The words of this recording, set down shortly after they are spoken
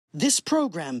This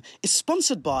program is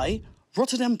sponsored by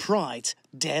Rotterdam Pride,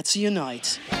 Dare to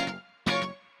Unite.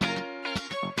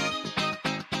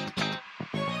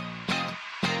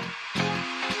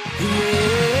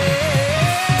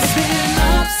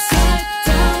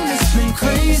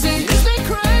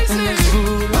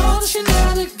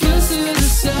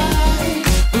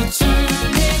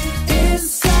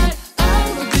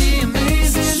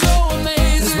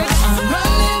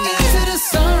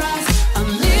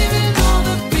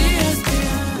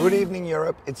 Good evening,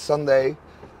 Europe. It's Sunday,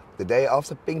 the day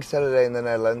after Pink Saturday in the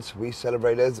Netherlands. We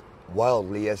celebrated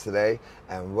wildly yesterday,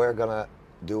 and we're gonna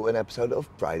do an episode of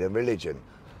Pride and Religion.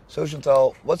 So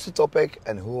Chantal, what's the topic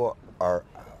and who are our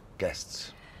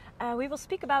guests? We will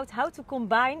speak about how to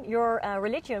combine your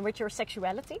religion with your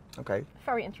sexuality. Okay.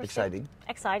 Very interesting.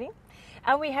 Exciting.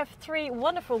 And we have three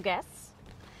wonderful guests.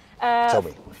 Tell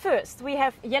me. First, we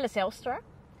have Jelle Zijlstra.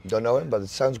 Don't know him, but it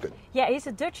sounds good. Yeah, he's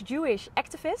a Dutch Jewish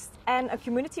activist and a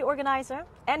community organizer.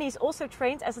 And he's also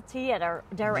trained as a theater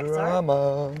director.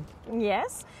 Drama.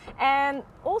 Yes. And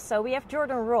also we have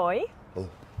Jordan Roy. Oh.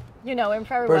 You know him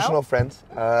very Personal well. friend.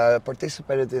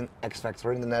 Participated in X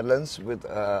Factor in the Netherlands with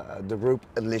the group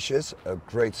Delicious, a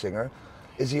great singer.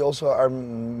 Is he also our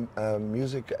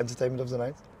music entertainment of the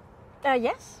night?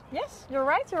 Yes, you're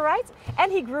right.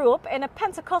 And he grew up in a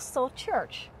Pentecostal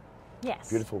church. Yes.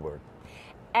 Beautiful word.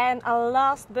 And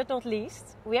last but not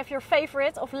least, we have your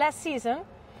favorite of last season,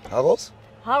 Harold?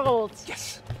 Harold.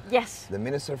 Yes. The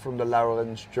minister from the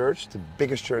Laurens Church, the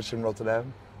biggest church in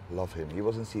Rotterdam. Love him. He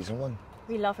was in season 1.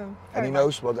 We love him And very he much.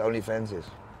 knows what OnlyFans is.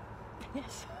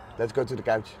 Yes. Let's go to the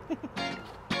couch.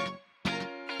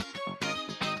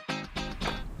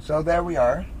 So there we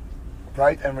are.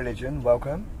 Pride and Religion,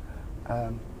 welcome.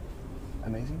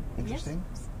 Amazing, interesting.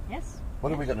 Yes.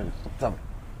 What are we gonna do? Tell me.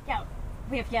 Yeah,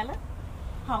 we have Jelle,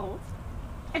 Harold,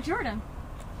 and Jordan.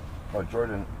 Oh,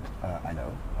 Jordan, I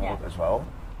know. Harold Yeah. as well.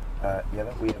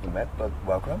 Jelle, we haven't met, but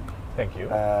welcome. Thank you.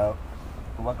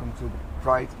 Welcome to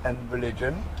Pride and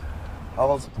Religion.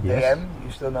 Harold, Yes. DM,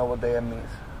 you still know what DM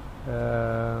means?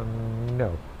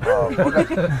 No. Oh, we're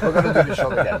gonna do the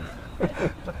shot again.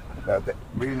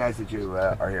 Really nice that you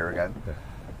are here again.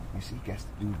 You see, guests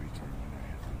do return.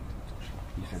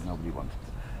 You said nobody wanted.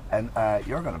 And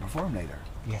you're gonna perform later.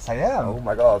 Yes, I am. Oh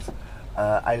my God.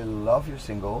 I love your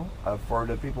single. For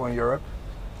the people in Europe,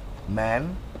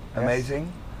 Man, Yes.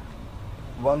 amazing.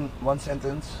 One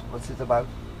sentence, what's it about?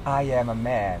 I am a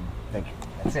man. Thank you.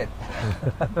 That's it.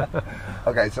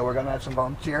 Okay, so we're gonna have some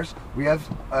fun. Cheers. We have,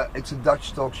 it's a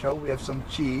Dutch talk show. We have some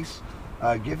cheese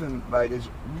given by this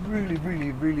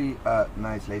really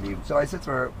nice lady. So I said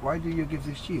to her, why do you give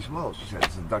this cheese? Well, she said,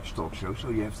 it's a Dutch talk show, so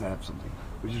you have to have something,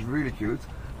 which is really cute.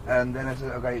 And then I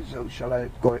said, okay, so shall I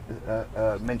go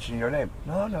mention your name?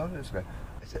 No, that's okay.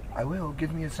 I said, I will,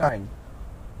 give me a sign.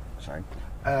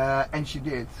 And she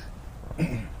did.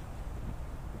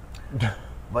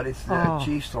 But it's the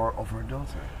cheese store of her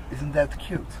daughter. Isn't that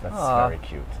cute? That's very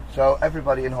cute. So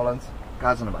everybody in Holland,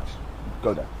 kaas aan de muis.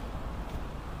 Go there.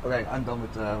 Okay, I'm done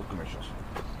with commercials.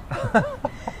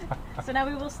 So now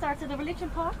we will start the religion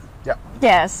part? Yeah.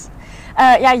 Yes.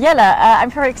 Jelle, I'm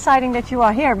very excited that you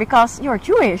are here because you're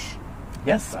Jewish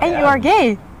Yes, and you are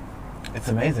gay. It's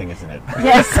amazing, isn't it?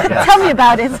 Yes. Tell me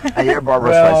about it. I hear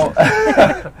Barbara's Well,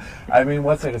 question. I mean,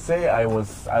 what's there to say? I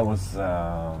was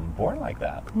born like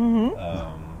that.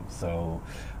 So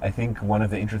I think one of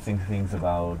the interesting things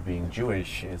about being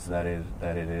Jewish is that it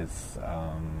is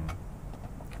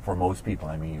for most people.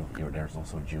 I mean, there's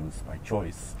also Jews by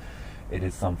choice. It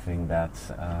is something that's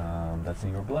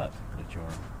in your blood,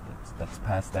 that's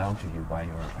passed down to you by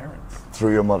your parents.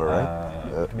 Through your mother,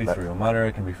 right? It can be through your mother,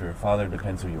 it can be through your father,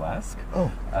 depends who you ask.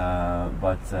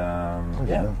 That's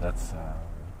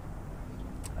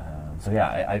so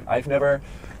yeah. I've never,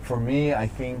 for me, I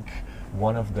think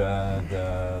one of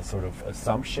the sort of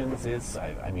assumptions is,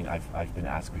 I mean, I've been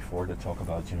asked before to talk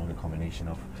about, you know, the combination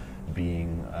of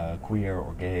being queer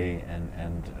or gay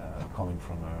and coming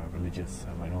from a religious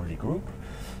minority group.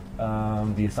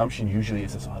 The assumption usually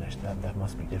is, that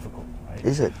must be difficult, right?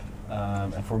 Is it?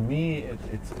 And for me,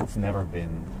 it's never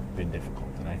been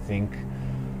difficult, and I think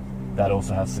that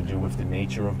also has to do with the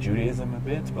nature of Judaism a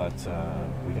bit. But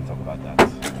we can talk about that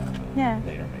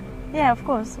later, maybe. Yeah, of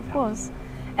course.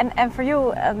 And for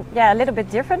you, a little bit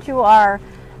different. You are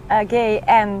gay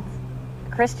and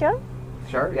Christian.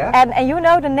 Sure, yeah. And you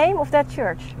know the name of that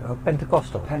church?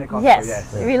 Pentecostal.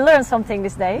 Yes. We learned something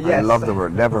this day. I love the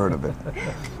word, never heard of it.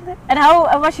 And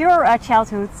how was your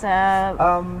childhood?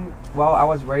 Well, I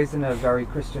was raised in a very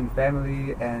Christian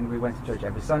family, and we went to church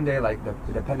every Sunday, like the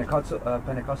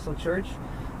Pentecostal church.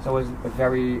 So it was a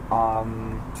very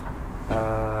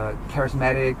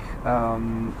charismatic,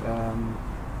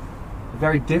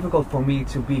 very difficult for me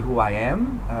to be who I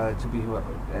am,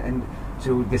 and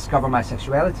to discover my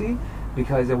sexuality,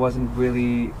 because it wasn't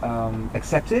really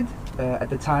accepted at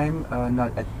the time,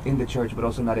 not in the church, but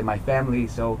also not in my family.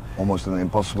 So almost an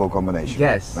impossible combination.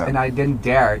 Yes, Yeah. and I didn't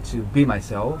dare to be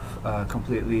myself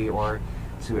completely, or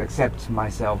to accept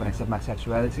myself and accept my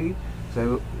sexuality.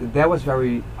 So that was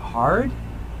very hard.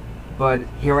 But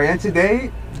here I am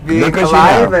today, being Look at you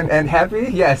alive now. and happy.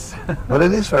 Yes. But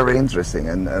it is very interesting,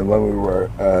 and when we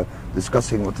were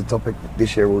discussing what the topic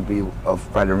this year would be of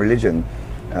Pride and Religion,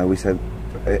 we said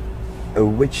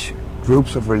which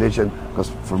groups of religion,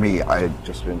 because for me, I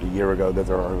just learned a year ago that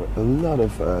there are a lot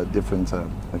of different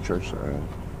church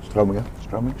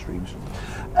streams.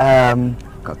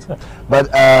 Cut. But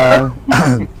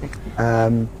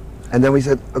and then we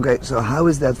said, okay, so how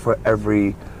is that for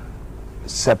every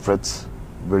separate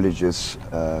religious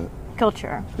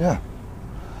Culture. yeah.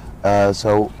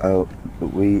 So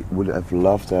we would have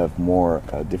loved to have more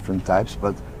different types,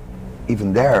 but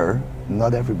even there,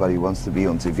 not everybody wants to be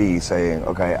on TV saying,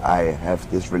 okay, I have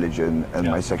this religion and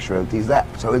my sexuality is that.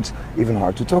 So it's even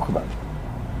hard to talk about.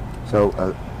 So,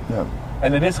 yeah.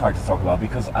 And it is hard to talk about,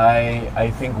 because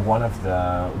I think one of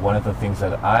the things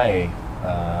that I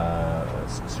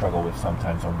struggle with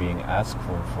sometimes when being asked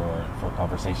for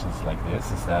conversations like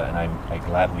this is that, and I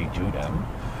gladly do them,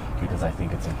 because I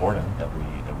think it's important that we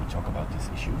talk about these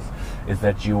issues, is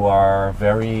that you are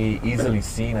very easily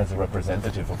seen as a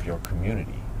representative of your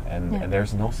community, and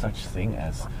there's no such thing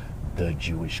as the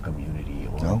Jewish community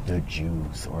or the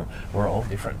Jews, or we're all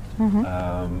different.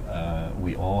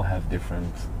 We all have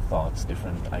different thoughts,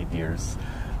 different ideas.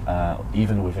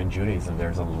 Even within Judaism,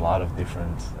 there's a lot of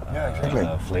different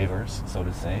flavors, so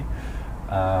to say.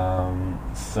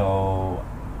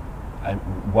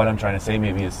 What I'm trying to say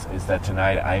maybe is that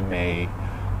tonight I may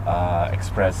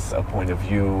express a point of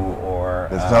view or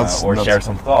share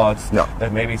some thoughts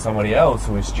that maybe somebody else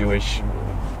who is Jewish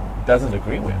doesn't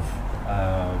agree with.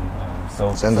 So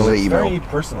it's very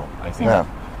personal, I think.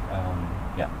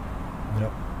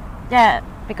 Yeah,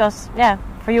 because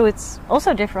for you it's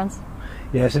also different.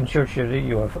 Yes, in church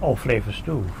you have all flavors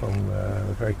too, from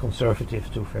very conservative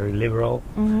to very liberal.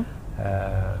 And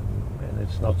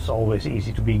it's not always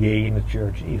easy to be gay in the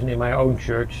church. Even in my own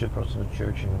church, the Protestant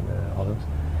church in Holland,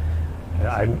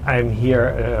 I'm here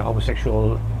a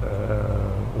homosexual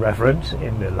reverend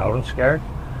in the Laurenskerk,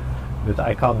 but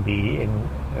I can't be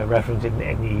a reverend in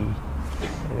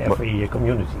every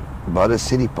community. But a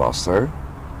city pastor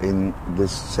in the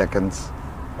second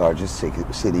largest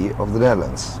city of the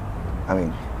Netherlands. I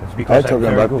mean, I'm talking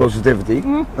about positivity.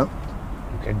 No?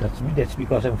 Okay, that's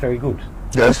because I'm very good.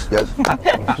 Yes, yes.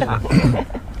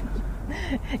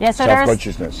 Yeah, so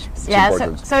self-consciousness.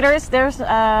 So there's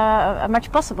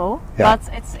much possible, but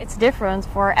it's different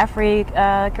for every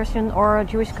Christian or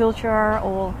Jewish culture,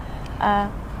 or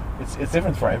it's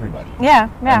different for everybody. Yeah.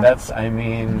 And that's, I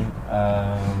mean,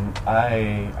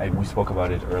 we spoke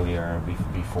about it earlier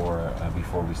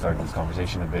before we started this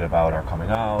conversation, a bit about our coming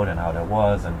out and how that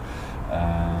was, and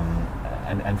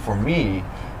for me,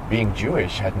 being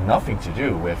Jewish had nothing to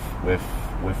do with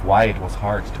why it was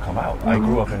hard to come out. I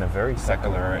grew up in a very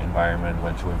secular environment,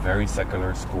 went to a very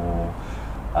secular school,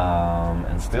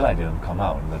 and still I didn't come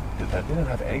out. And that didn't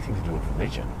have anything to do with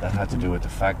religion. That had to do with the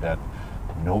fact that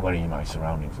nobody in my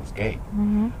surroundings was gay.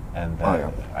 And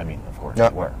I mean, of course,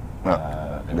 there were.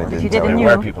 There were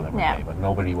people that were gay, but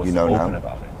nobody was open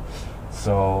about it.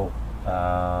 So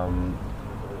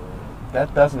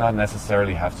that does not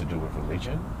necessarily have to do with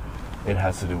religion. It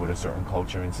has to do with a certain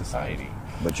culture in society.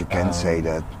 But you can say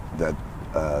that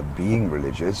being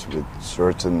religious with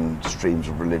certain streams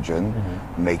of religion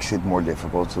makes it more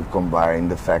difficult to combine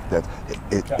the fact that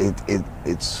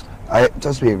it's. I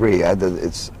totally agree that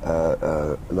it's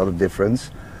a lot of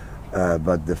difference,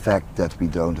 but the fact that we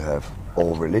don't have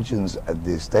all religions at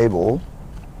this table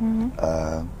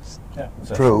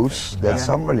proves that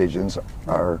some religions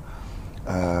are.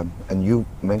 And you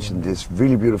mentioned this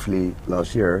really beautifully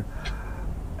last year,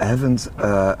 haven't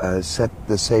set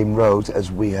the same road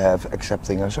as we have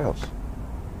accepting ourselves.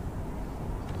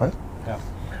 Right? Yeah.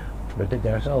 But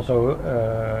there's also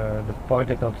the point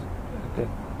that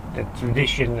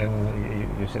tradition,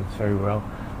 and you said it very well,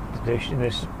 tradition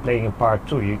is playing a part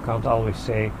too. You can't always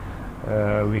say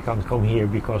we can't come here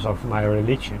because of my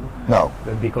religion. No.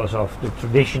 But because of the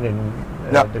tradition in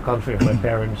the country of my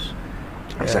parents.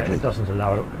 Exactly. It doesn't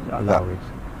allow it.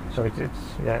 So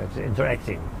it's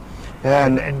interacting. Yeah,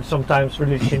 and sometimes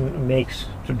religion makes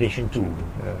tradition too.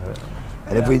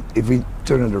 And if we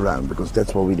turn it around, because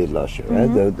that's what we did last year. Right?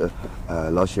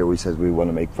 Last year we said we want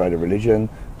to make Pride a religion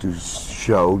to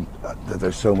show that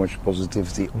there's so much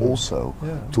positivity also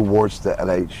towards the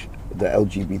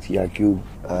LGBTIQ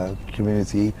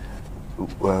community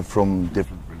from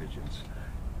different religions.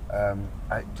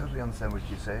 I totally understand what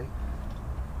you say.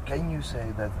 Can you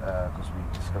say that, because we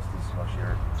discussed this last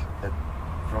year, that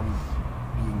from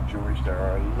being Jewish there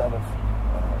are a lot of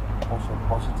also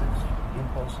positive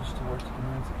impulses towards the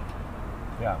community?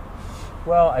 Yeah.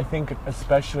 Well, I think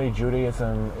especially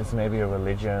Judaism is maybe a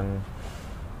religion,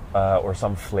 or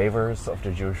some flavors of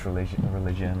the Jewish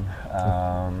religion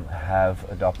have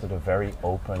adopted a very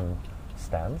open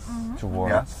stance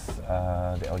towards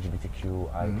the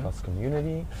LGBTQI plus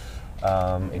community.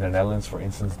 In the Netherlands, for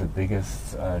instance, the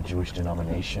biggest Jewish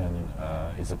denomination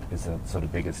is a sort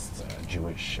of biggest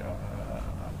Jewish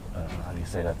how do you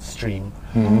say that, stream.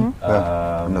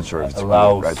 I'm not sure if it's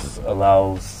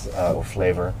allows or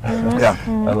flavor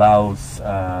allows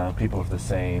people of the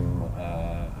same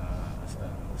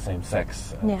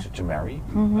sex to marry,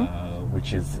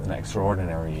 which is an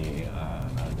extraordinary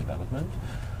development.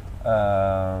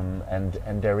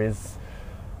 And there is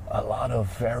a lot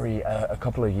of a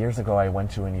couple of years ago I went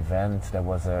to an event. There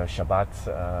was a Shabbat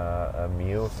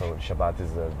meal. So Shabbat is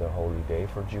the holy day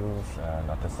for Jews,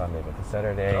 not the Sunday but the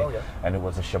Saturday. And it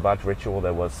was a Shabbat ritual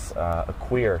that was a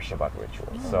queer Shabbat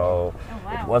ritual. So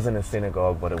it wasn't a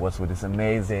synagogue, but it was with this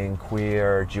amazing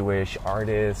queer Jewish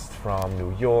artist from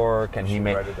New York, and he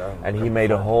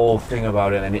made a whole thing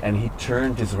about it, and he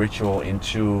turned this ritual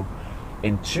into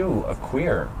a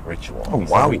queer ritual. He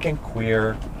said, we can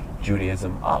queer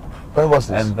Judaism up. Where was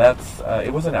this? And that's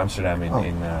it was in Amsterdam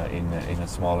in a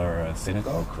smaller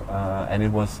synagogue, and it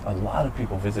was a lot of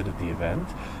people visited the event,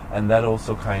 and that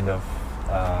also kind of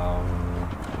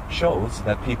shows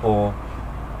that people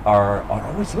are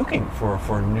always looking for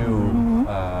new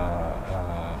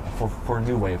for a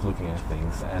new way of looking at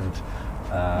things, and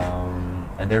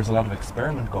there's a lot of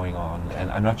experiment going on,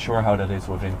 and I'm not sure how that is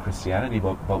within Christianity,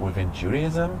 but within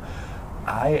Judaism,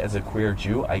 as a queer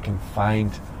Jew, I can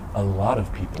find a lot of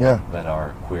people that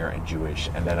are queer and Jewish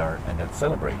and that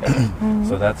celebrate that.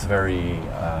 So that's very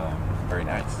very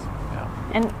nice. Yeah.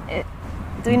 And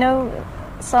do you know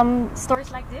some stories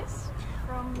like this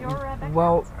from your background?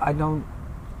 Well, I don't.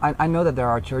 I know that there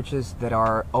are churches that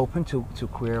are open to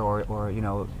queer or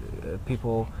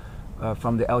people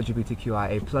from the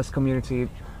LGBTQIA plus community,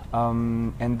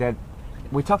 and that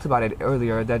we talked about it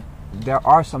earlier, that there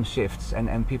are some shifts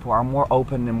and people are more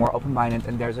open and more open-minded,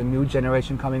 and there's a new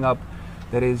generation coming up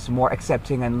that is more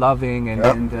accepting and loving,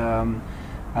 and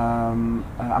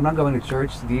I'm not going to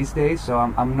church these days, so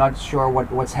I'm not sure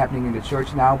what's happening in the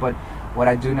church now, but what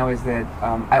I do know is that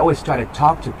I always try to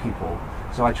talk to people.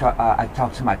 So I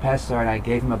talked to my pastor, and I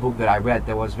gave him a book that I read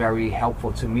that was very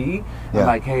helpful to me.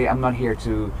 Like, hey, I'm not here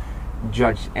to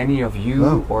judge any of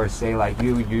you or say like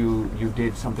you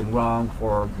did something wrong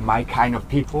for my kind of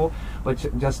people, but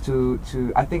just to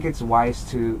I think it's wise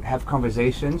to have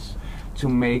conversations to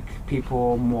make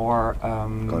people more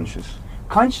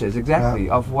conscious exactly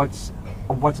of what's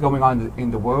going on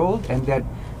in the world, and that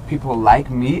people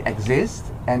like me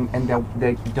exist, and that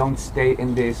they don't stay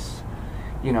in this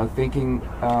thinking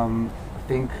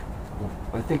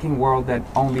world that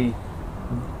only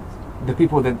the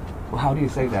people that. How do you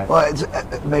say that? Well, it's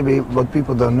maybe what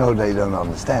people don't know, they don't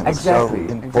understand. Exactly.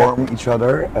 So inform each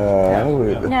other.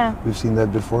 We've seen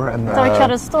that before, and tell each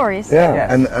other stories.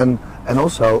 And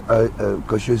also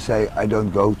because you say I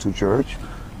don't go to church.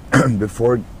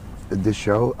 Before this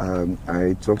show,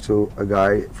 I talked to a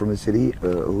guy from the city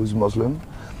who's Muslim,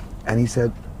 and he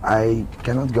said, I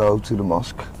cannot go to the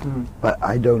mosque, but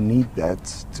I don't need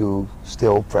that to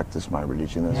still practice my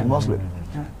religion as a Muslim,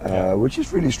 which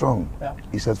is really strong.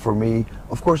 He said, for me,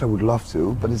 of course I would love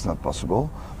to, but it's not possible,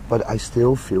 but I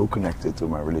still feel connected to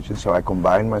my religion, so I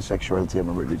combine my sexuality and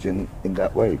my religion in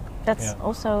that way. That's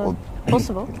also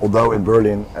possible. Although in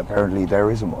Berlin, apparently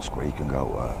there is a mosque where you can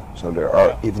go, so there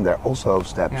are also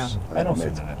steps. And also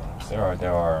in the Netherlands,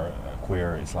 there are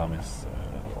queer Islamists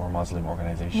or Muslim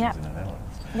organizations in the Netherlands.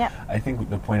 I think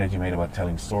the point that you made about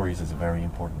telling stories is a very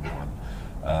important one.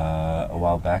 A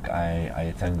while back, I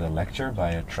attended a lecture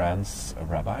by a trans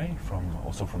rabbi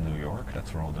also from New York.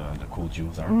 That's where all the cool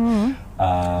Jews are. And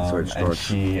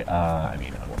she, I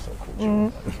mean, I'm also a cool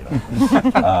Jew.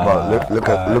 Well, look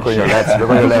on your left. Look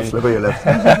on your left. Look on your left.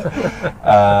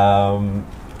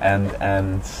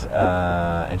 And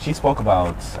she spoke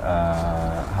about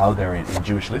how there in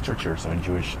Jewish literature, so in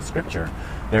Jewish scripture,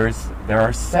 there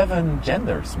are 7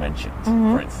 genders mentioned,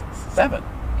 for instance, 7.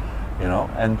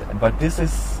 But this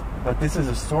is but this is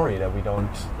a story that we don't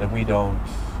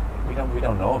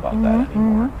know about that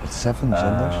anymore. It's 7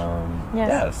 genders. Yes.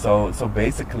 Yeah. So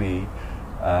basically,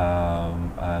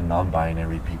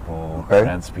 non-binary people,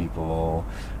 trans people,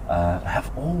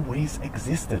 have always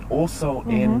existed, also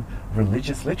in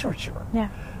religious literature. Yeah.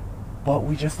 But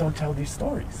we just don't tell these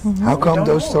stories. How come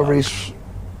those stories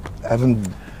haven't?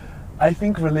 I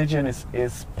think religion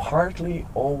is partly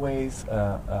always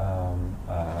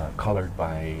colored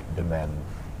by the men,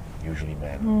 usually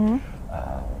men,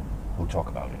 who talk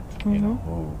about it. You know,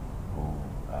 who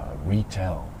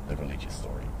retell the religious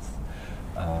stories.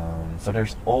 So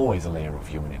there's always a layer of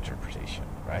human interpretation,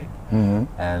 right?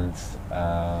 And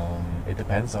it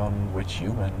depends on which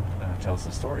human tells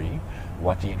the story,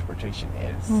 what the interpretation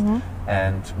is,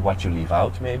 and what you leave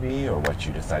out maybe, or what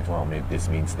you decide, well, maybe this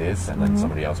means this, and then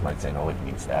somebody else might say, no, it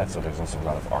means that. So there's also a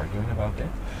lot of arguing about it.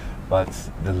 But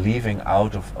the leaving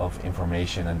out of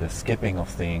information and the skipping of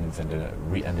things and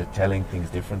the telling things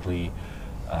differently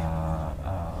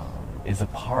is a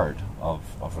part of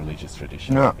religious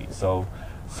tradition. Yeah. So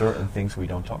certain things we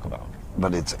don't talk about.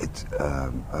 But it's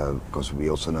because we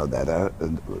also know that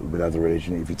without a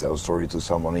religion, if you tell a story to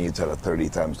someone and you tell it 30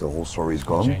 times, the whole story is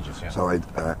gone. It changes, yeah. So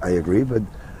I agree, but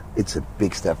it's a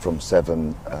big step from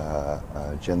 7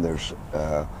 genders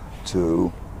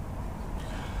to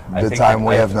the time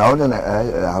we have known and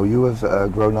how you have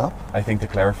grown up. I think to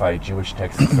clarify, Jewish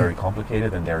text is very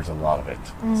complicated, and there's a lot of it.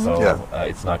 So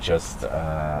it's not just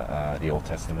the Old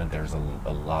Testament. There's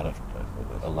a lot of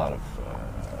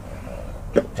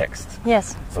text.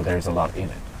 Yes. So there's a lot in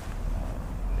it.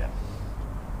 Yeah.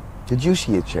 Did you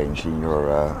see a change in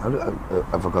your?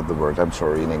 I forgot the word. I'm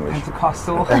sorry in English.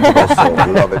 Pentecostal. Pentecostal. I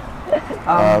love it.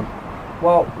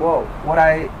 Well, what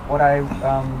I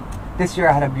this year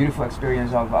I had a beautiful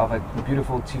experience of a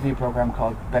beautiful TV program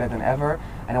called Better Than Ever,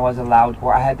 and I was allowed,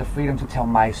 or I had the freedom to tell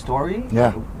my story.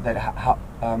 Yeah. That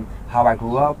how I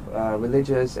grew up,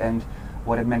 religious, and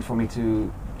what it meant for me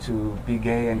to be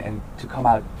gay and to come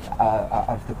out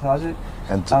of the closet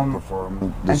And to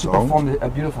perform the song. To perform a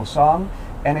beautiful song,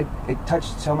 and it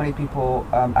touched so many people.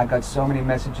 I got so many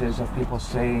messages of people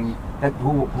saying that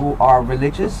who are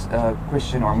religious,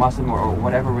 Christian or Muslim or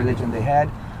whatever religion they had,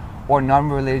 or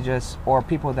non-religious, or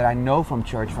people that I know from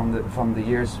church from the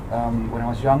years when I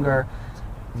was younger.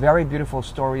 Very beautiful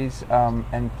stories,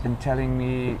 and telling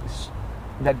me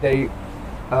that they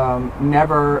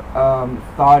never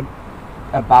thought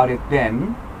about it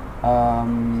then,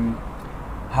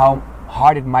 how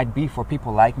hard it might be for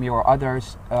people like me or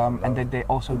others, and that they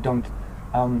also don't,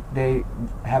 they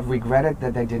have regretted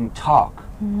that they didn't talk.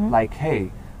 Like,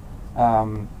 hey,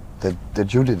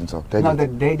 that you didn't talk.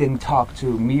 that they didn't talk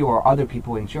to me or other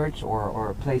people in church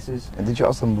or places. And did you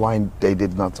ask them why they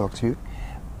did not talk to you?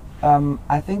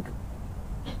 I think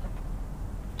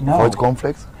no. Avoid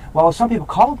conflict? Well, some people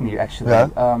called me actually,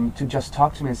 to just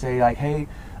talk to me and say like, hey,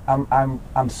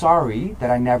 I'm sorry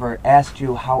that I never asked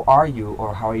you how are you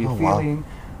or how are you feeling,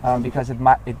 because it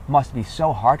must be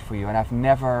so hard for you, and I've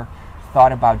never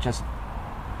thought about just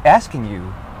asking you,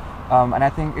 and I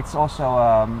think it's also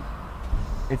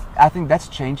I think that's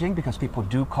changing because people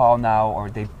do call now or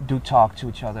they do talk to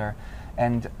each other,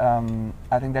 and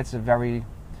I think that's a very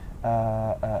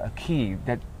a key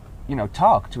that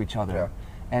talk to each other,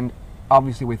 and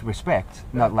obviously with respect,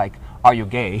 not like are you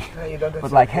gay, No, you don't have but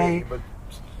to like agree, hey. but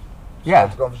Yeah,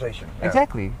 the conversation.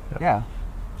 exactly. Yeah.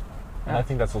 And I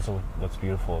think that's also what's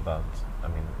beautiful about, I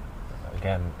mean,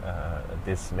 again,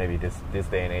 this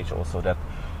day and age also, that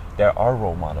there are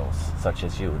role models such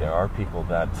as you. There are people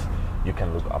that you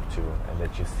can look up to and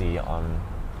that you see on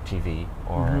TV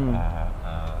or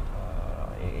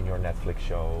in your Netflix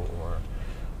show, or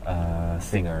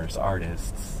singers,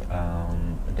 artists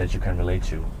that you can relate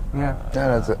to.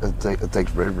 It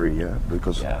takes bravery,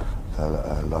 because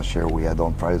last year we had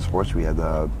on Friday Sports, we had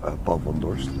Paul van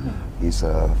Dorst. He's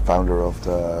a founder of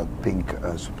the Pink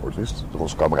supporters, the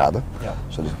Roze Kameraden. Yeah.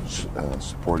 So this is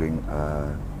supporting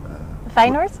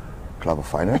Feyenoord? Club of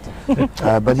Feyenoord.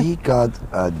 But he got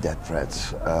death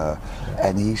threats,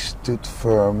 and he stood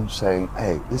firm saying,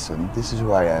 hey, listen, this is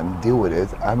who I am, deal with it.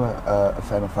 I'm a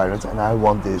fan of Feyenoord and I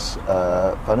want this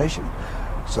foundation.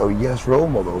 So yes, role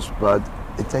models, but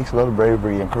it takes a lot of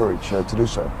bravery and courage to do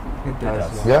so. It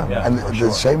does. Yeah, and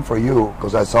the same for you,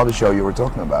 because I saw the show you were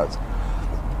talking about.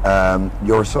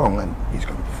 Your song, and he's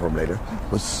going to perform later,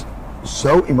 was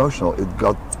so emotional. It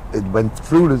went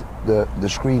through the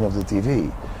screen of the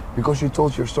TV, because you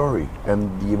told your story, and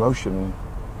the emotion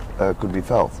could be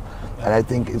felt. And I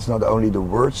think it's not only the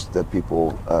words that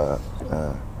people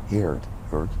heard,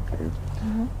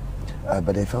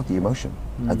 but they felt the emotion.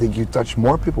 I think you touched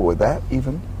more people with that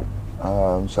even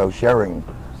So sharing,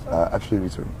 absolutely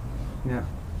true. Yeah.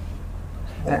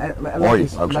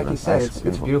 Like you said,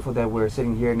 it's beautiful that we're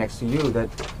sitting here next to you. That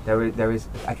there is,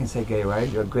 I can say gay, right?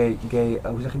 You're gay.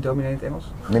 Hoe zeg je dominee in het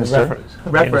Engels? Minister.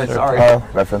 Reference. Sorry.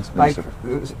 Reference. Like,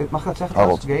 Minister. mag ik dat zeggen?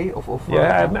 Als gay of?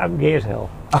 Yeah, I'm gay as hell.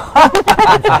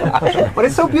 But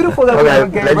it's so beautiful that we have a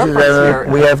gay reference here.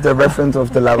 We have the reference of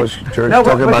the Laos Church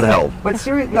talking about hell. But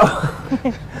seriously, no.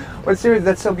 But seriously,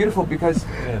 that's so beautiful because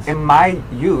in my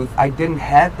youth, I didn't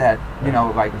have that,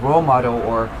 like role model,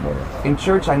 or in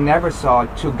church, I never saw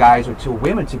two guys or two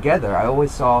women together. I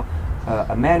always saw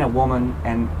a man, a woman,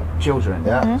 and children.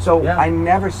 Yeah. So I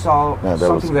never saw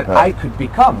something that I could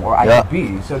become or I could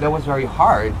be. So that was very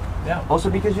hard. Yeah. Also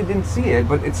because you didn't see it,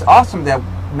 but it's awesome that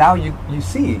now you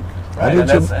see. Right.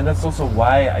 And that's also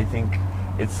why I think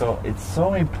it's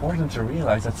so important to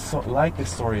realize that, so like the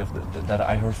story of that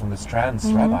I heard from this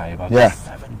trans rabbi about the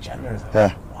 7 genders.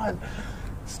 What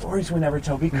stories we never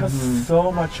tell, because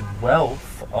so much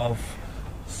wealth of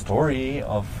story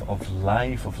of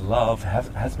life, of love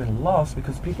has been lost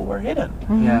because people were hidden.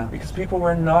 Because people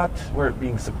were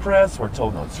being suppressed, were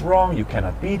told no, it's wrong, you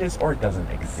cannot be this, or it doesn't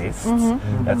exist.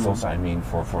 That's also, I mean,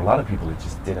 for a lot of people it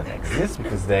just didn't exist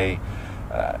because they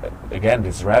again,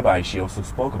 this rabbi, she also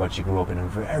spoke about, she grew up in a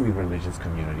very religious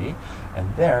community,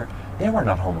 and they were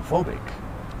not homophobic.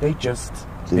 They just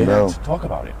didn't talk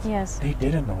about it. Yes. They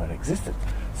didn't know it existed.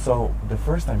 So the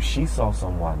first time she saw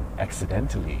someone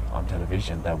accidentally on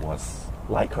television that was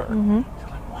like her, they're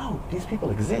like, wow, these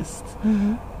people exist.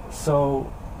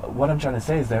 So what I'm trying to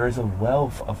say is there is a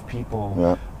wealth of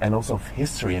people and also of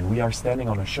history, and we are standing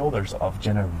on the shoulders of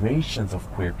generations of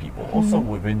queer people, also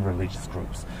within religious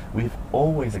groups. We've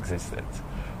always existed,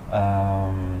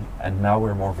 and now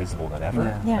we're more visible than ever,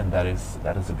 and that is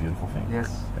a beautiful thing.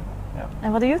 Yes. Yeah.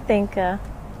 And what do you think,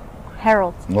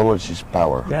 Harold? Knowledge is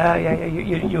power. Yeah.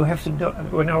 You have to know.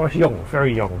 When I was young,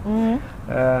 very young,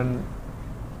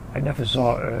 I never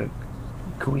saw a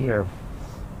queer.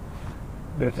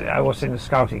 But I was in the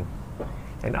scouting,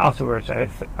 and afterwards I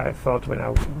thought when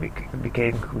I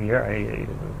became queer,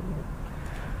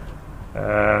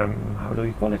 how do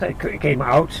you call it? I came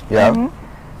out. Yeah.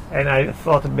 And I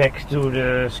thought back to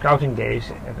the scouting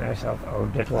days, and I thought, oh,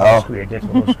 that was queer, that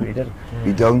was queer.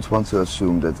 We don't want to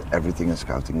assume that everything in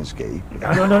scouting is gay.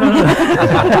 No.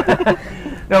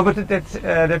 No, but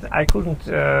that I couldn't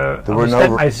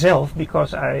understand myself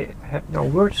because I had no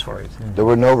words for it. There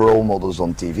were no role models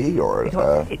on TV, or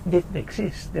it didn't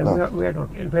exist. There were not.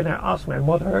 When I asked my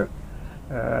mother,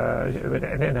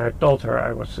 and then I told her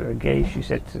I was gay, she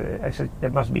said, I said there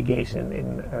must be gays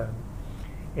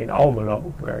in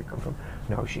Almelo, where I come from.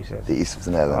 No, she said. The east of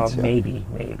the Netherlands. Maybe,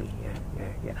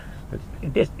 yeah. But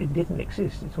it didn't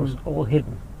exist. It was all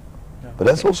hidden. But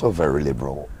that's also very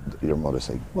liberal. Your mother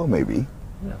saying, well, maybe.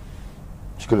 Yeah.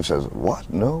 She could have said, what?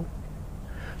 No?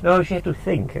 No, she had to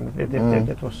think, and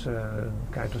that was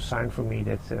kind of sign for me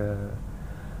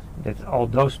that all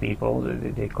those people,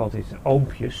 they called it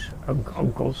oompjes,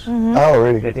 uncles, Oh,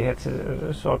 really? that they had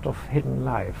a sort of hidden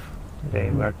life.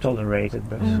 They were tolerated,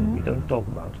 but we don't talk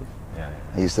about it. Yeah.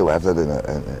 And you still have that in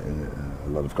a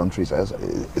lot of countries. As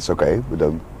it's okay, we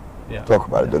don't talk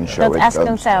about it, don't show Don't it. ask,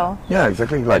 don't tell. Yeah,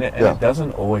 exactly. Like, and it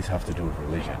doesn't always have to do with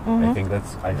religion. I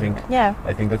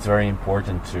think that's very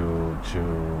important to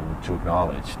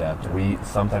acknowledge that we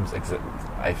sometimes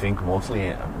I think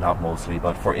mostly, not mostly,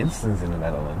 but for instance in the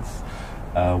Netherlands,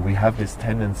 we have this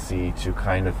tendency to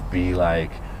kind of be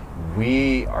like,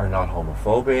 we are not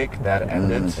homophobic. That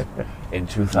ended in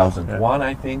 2001,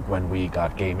 I think, when we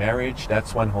got gay marriage.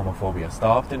 That's when homophobia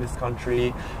stopped in this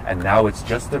country, and now it's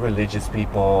just the religious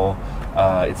people,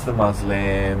 it's the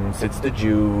Muslims, it's the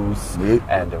Jews,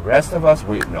 and the rest of us,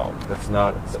 no, that's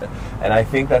not. And I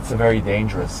think that's a very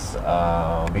dangerous,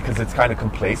 because it's kind of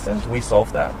complacent. We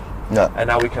solved that. Yeah. And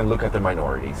now we can look at the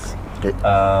minorities,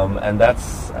 and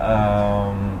that's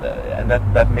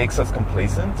that makes us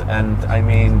complacent. And I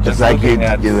mean, just like looking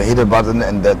at you hit a button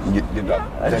and that you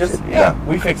got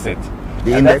we fix it.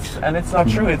 The index, and it's not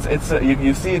true. It's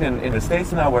you see it in the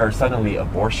States now, where suddenly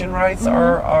abortion rights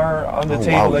are on the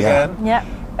table again. Yeah.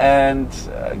 And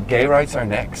gay rights are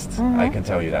next. I can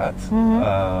tell you that.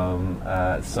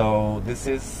 So this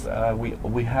is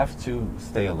we have to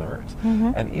stay alert.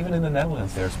 And even in the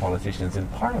Netherlands, there's politicians in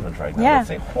parliament right now that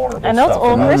say horrible and not stuff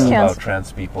all about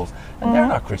trans people. And they're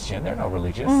not Christian. They're not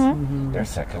religious. They're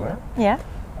secular. Yeah.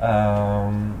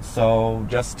 So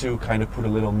just to kind of put a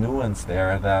little nuance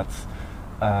there, that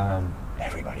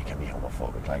everybody can be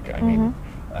homophobic. Like I mean,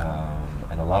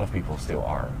 and a lot of people still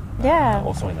are. Yeah.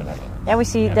 Also in the Netherlands. Yeah, we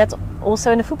see that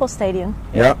also in the football stadium.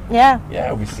 Yeah. Yeah.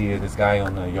 Yeah, we see this guy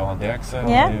on Johan Derksen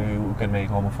who can make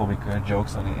homophobic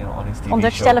jokes on his TV On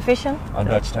Dutch show. television. On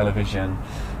Dutch television.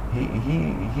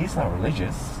 He's not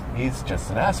religious. He's just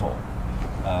an asshole.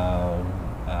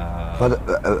 But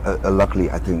luckily,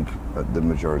 I think the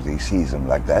majority sees him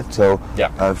like that. So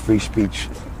free speech,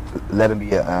 let him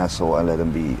be an asshole and let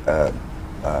him be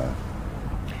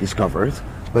discovered.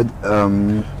 But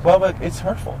but it's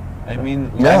hurtful. I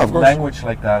mean, language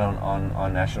like that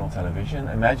on national television.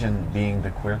 Imagine being the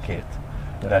queer kid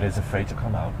that is afraid to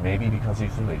come out, maybe because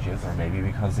he's religious or maybe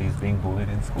because he's being bullied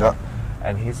in school. Yeah.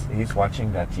 And he's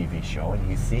watching that TV show and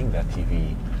he's seeing that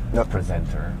TV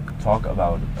presenter talk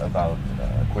about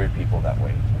queer people that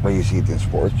way. But you see it in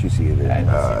sports, you see it in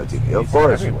TV, of It's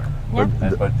course. everywhere. Yeah.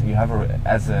 But you have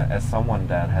as someone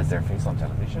that has their face on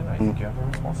television, I think you have a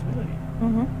responsibility.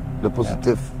 The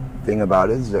positive thing about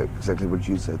it is exactly what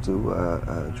you said too,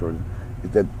 Jordan,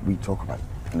 is that we talk about it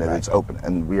and that it's open.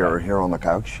 And we are here on the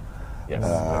couch Yes,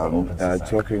 open society.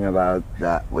 talking about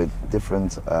that with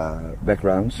different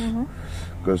backgrounds,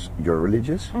 because you're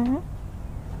religious.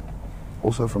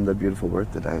 Also from that beautiful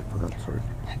word that I forgot, sorry.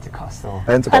 Pentecostal.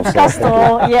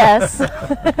 Pentecostal, yes.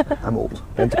 I'm old.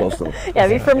 Pentecostal. Yeah,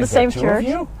 we're from the same Two of church.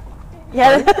 you?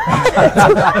 Yeah.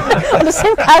 On the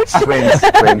same couch. Twins.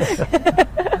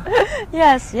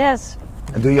 Yes, yes.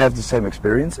 And do you have the same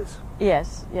experiences?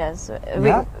 Yes. Yeah?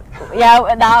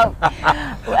 Now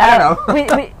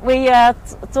we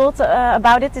talked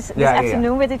about it this Yeah.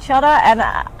 afternoon with each other, and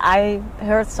I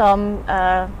heard some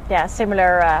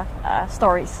similar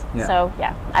stories. Yeah. So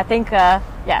I think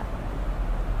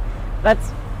but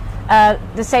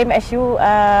the same as you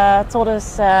told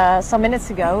us some minutes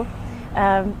ago.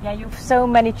 You have so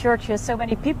many churches, so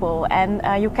many people, and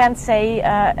you can't say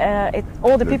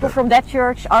all the people from that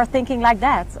church are thinking like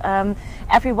that.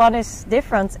 Everyone is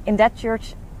different in that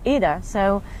church either.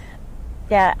 So,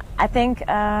 I think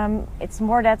it's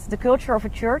more that the culture of a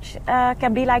church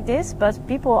can be like this, but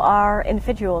people are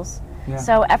individuals. Yeah.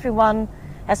 So everyone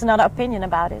has another opinion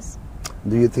about this.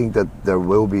 Do you think that there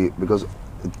will be, because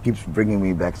it keeps bringing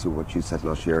me back to what you said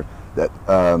last year, that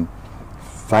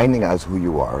finding out who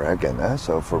you are again,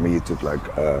 so for me it took like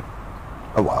a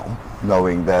while,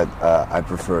 knowing that I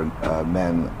prefer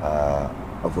men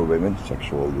over women,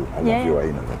 sexual, I love you,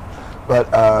 you know that.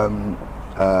 But,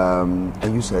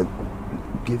 and you said,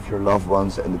 give your loved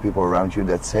ones and the people around you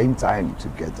that same time to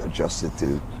get adjusted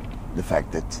to the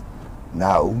fact that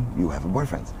now you have a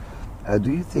boyfriend.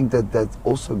 Do you think that that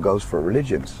also goes for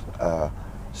religions,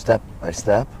 step by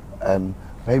step, and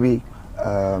maybe,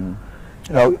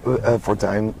 for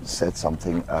time said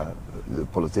something, the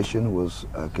politician who was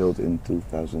killed in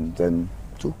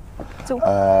 2002,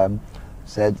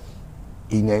 said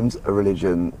he named a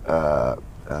religion,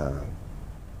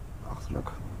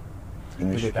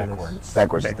 English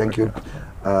backwards, thank you.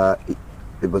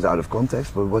 It was out of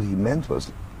context, but what he meant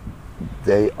was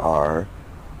they are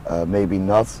maybe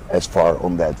not as far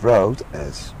on that road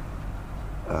as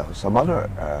some other.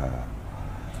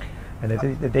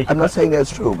 I'm not saying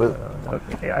that's true, but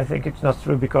I think it's not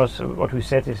true, because what we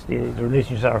said is the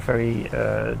religions are very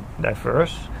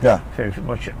diverse, very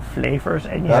much flavors,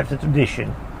 and you have the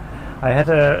tradition. I had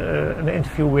an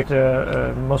interview with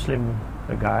a Muslim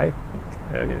guy,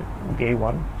 a gay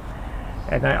one,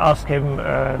 and I asked him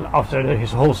after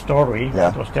his whole story,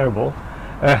 it was terrible,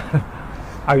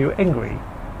 are you angry?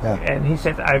 And he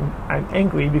said, I'm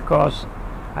angry because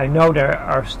I know there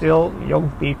are still young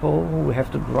people who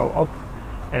have to grow up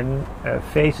and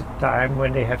face a time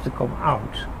when they have to come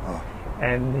out.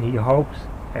 And he hoped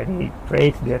and he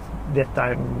prayed that that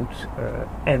time would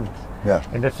end.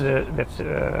 And that's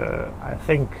I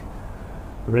think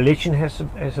religion has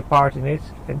a part in it,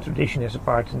 and tradition has a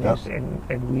part in it,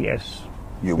 and we as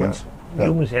humans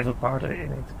have a part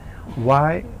in it.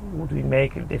 Why would we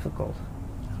make it difficult?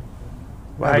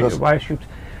 Why should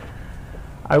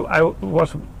I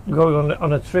was going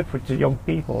on a trip with the young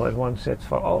people, and one said,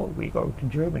 we're going to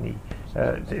Germany.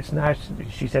 It's nice,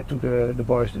 she said to the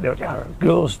boys, there are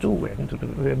girls too, and to the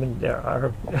women there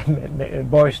are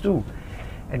boys too.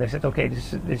 And I said, okay,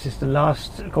 this is the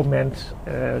last comment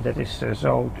that is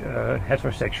so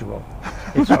heterosexual.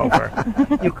 It's over.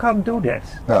 You can't do that.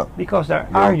 Because there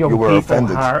are young people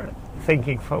offended. who are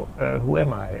thinking, who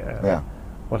am I?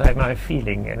 What am I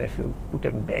feeling? And if you put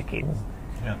them back in,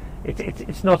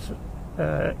 it's not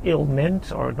ill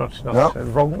meant or not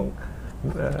wrong.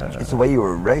 It's the way you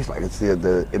were raised, like it's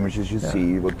the images you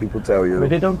see, what people tell you. But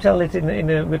they don't tell it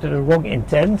with the wrong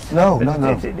intent. No.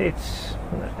 It's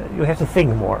you have to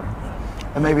think more.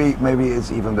 And maybe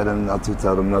it's even better not to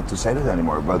tell them not to say that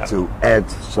anymore, but to add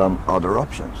some other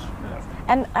options.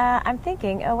 And I'm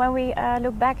thinking, when we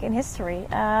look back in history,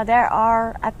 there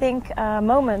are, I think,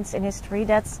 moments in history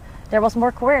that there was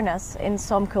more queerness in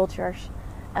some cultures.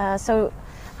 So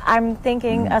I'm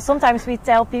thinking, sometimes we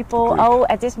tell people, oh,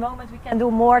 at this moment we can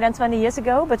do more than 20 years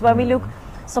ago, but when we look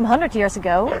some 100 years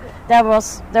ago, there were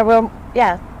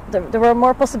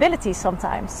more possibilities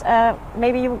sometimes.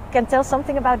 Maybe you can tell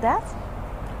something about that?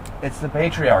 It's the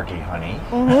patriarchy, honey.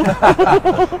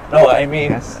 Mm-hmm. No, I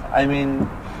mean,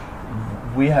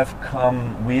 we have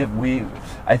come.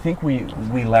 I think we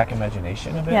lack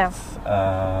imagination a bit,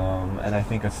 and I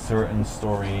think a certain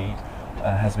story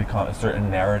has become a certain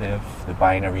narrative, the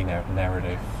binary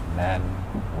narrative: man,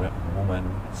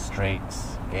 woman, straight,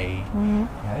 gay. Mm-hmm.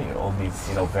 Yeah, all these,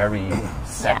 very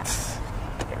set.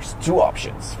 There's two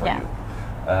options for you.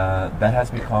 That has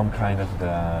become kind of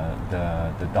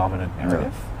the dominant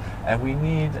narrative.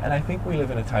 And I think we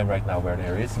live in a time right now where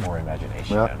there is more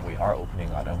imagination, and we are opening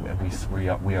up, and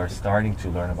we are starting to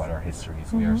learn about our histories.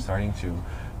 Mm-hmm. We are starting to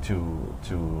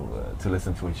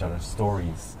listen to each other's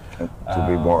stories, to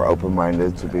be more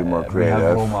open-minded, to be more creative. We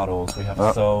have role models. We have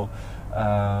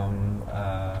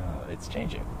it's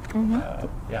changing.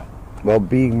 Mm-hmm. Well,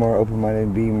 being more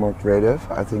open-minded, being more creative,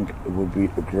 I think it would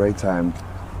be a great time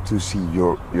to see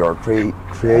your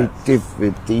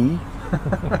creativity.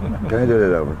 Can I do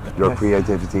that over? Your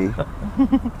creativity.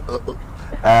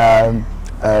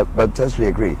 But totally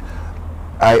agree.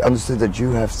 I understood that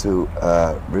you have to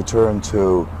return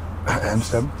to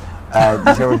Amsterdam.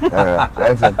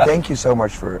 Thank you so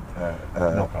much for.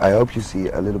 No, I hope you see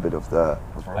a little bit of the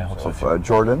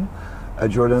Jordan.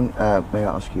 Jordan, may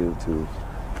I ask you to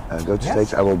go to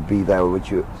stage? I will be there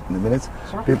with you in a minute.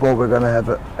 Sure. People, we're going to have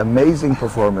an amazing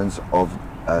performance of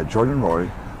Jordan Roy,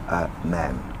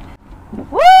 Man.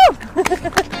 Woo!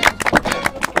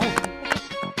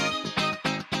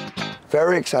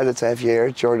 Very excited to have you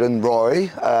here, Jordan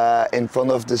Roy, in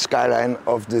front of the skyline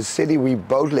of the city we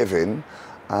both live in.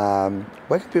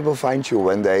 Where can people find you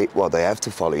when they have to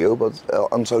follow you, but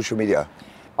on social media?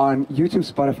 On YouTube,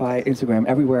 Spotify, Instagram,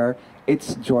 everywhere,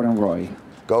 it's Jordan Roy.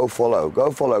 Go follow,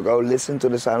 go listen to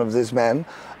the sound of this man.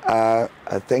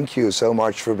 Thank you so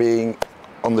much for being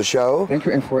on the show. Thank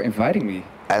you for inviting me.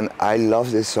 And I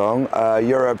love this song.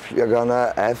 Europe, you're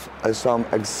gonna have some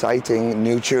exciting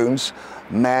new tunes.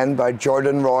 Man by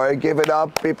Jordan Roy. Give it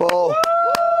up, people. Woo!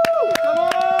 Come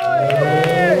on!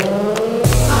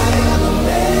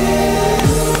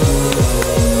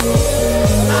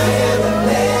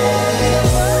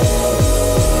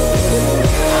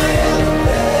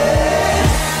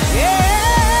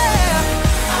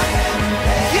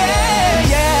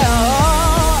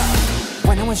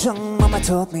 Young mama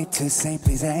told me to say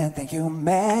please and thank you,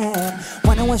 man.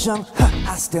 When I was young,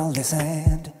 I still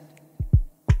listened.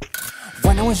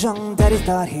 When I was young, daddy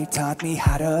thought he taught me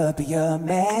how to be a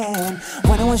man.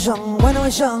 When I was young,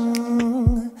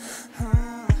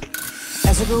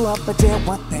 as I grew up, I did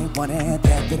what they wanted.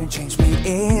 That didn't change me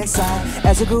inside.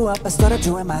 As I grew up, I started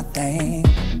doing my thing.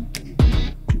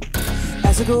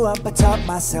 As I grew up, I taught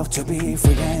myself to be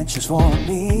free and choose for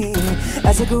me.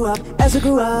 As I grew up,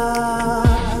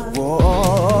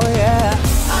 whoa, yeah.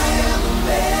 I am a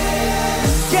man.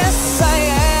 Yes, I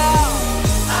am.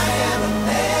 I am a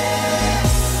man.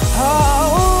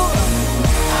 Oh,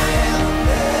 I am a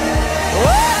man.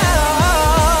 Whoa,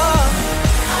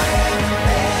 I am a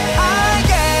man.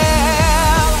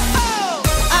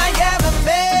 I am a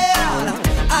man.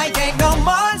 I ain't no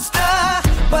monster,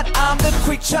 but I'm the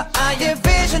creature I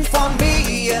envision for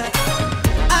me.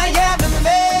 I am a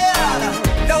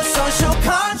man, no social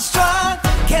construct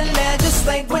can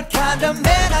legislate what kind of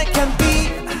man I can be.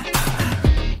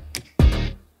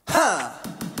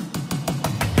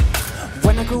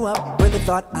 When I grew up, really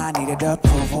thought I needed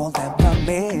approval and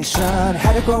permission.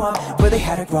 Had to grow up, really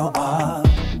had to grow up.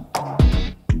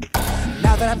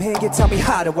 Now that I'm here, you tell me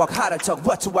how to walk, how to talk,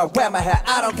 what to wear my hair,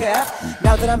 I don't care.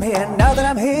 Now that I'm here,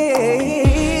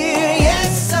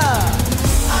 yes sir.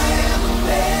 I am a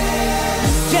man.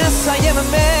 Yes, I am a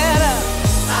man.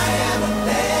 I am a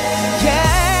man.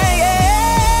 Yeah,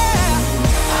 yeah.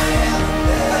 I am a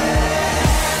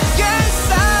man.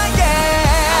 Yes, I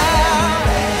am.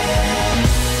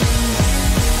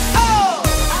 Oh,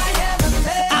 I am a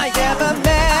man. I am a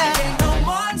man. I ain't no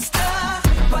monster,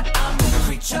 but I'm the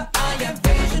creature I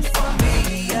envision for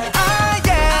me. I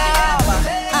am a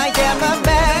man.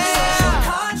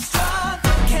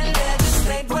 Can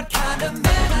legislate what kind of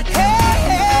man I can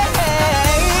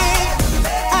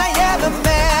be.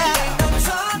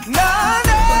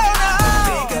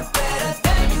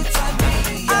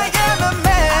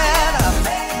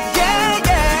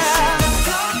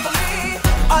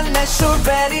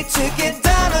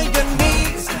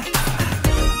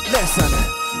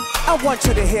 I want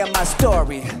you to hear my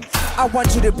story. I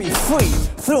want you to be free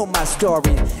through my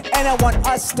story. And I want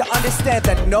us to understand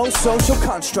that no social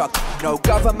construct, no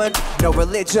government, no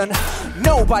religion,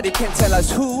 nobody can tell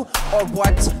us who or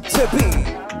what to be.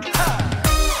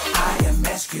 I am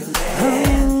masculine.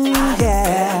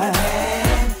 Yeah.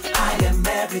 I am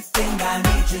everything I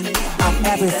need, you need. I'm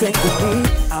everything you need.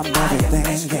 I'm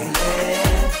everything, yeah.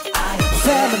 I am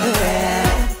feminine.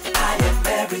 I am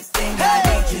everything I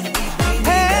need, you need.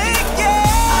 Hey, yeah,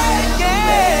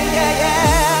 yeah, yeah,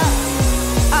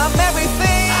 yeah. I'm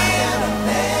everything. I am a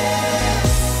man.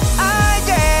 I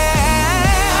am.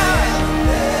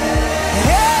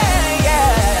 Yeah, yeah.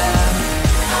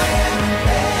 I am a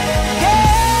man. Yeah.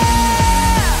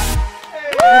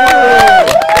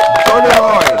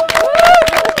 Schorren.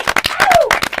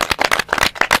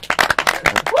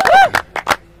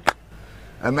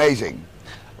 Amazing.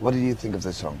 What did you think of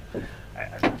this song?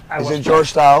 Is it your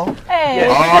style? Hey.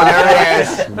 Oh, there it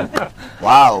is.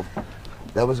 Wow,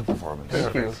 that was a performance.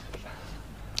 Thank you.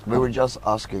 We were just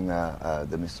asking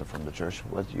the mister from the church,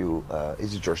 what you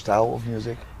is it your style of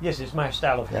music? Yes, it's my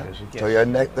style of Yeah. music. Yes. So your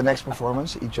the next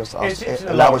performance, he just asked, It's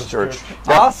allow us church.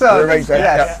 Yeah, Awesome. we arranged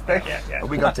that. Yes. Yeah.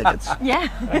 We got tickets. Yeah.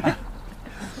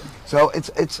 So it's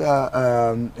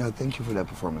thank you for that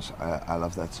performance. I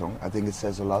love that song. I think it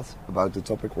says a lot about the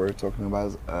topic we're talking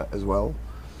about as well.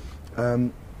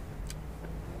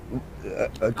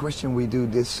 A question we do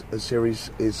this series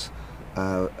is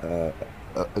a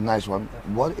nice one.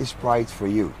 What is pride for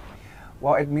you?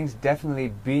 Well, it means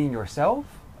definitely being yourself,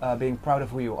 being proud of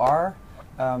who you are,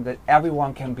 that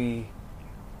everyone can be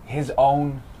his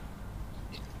own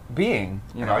being.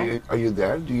 You know. Are you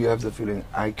there? Do you have the feeling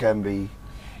I can be?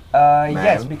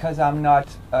 Yes, because I'm not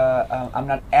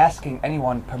asking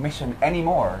anyone permission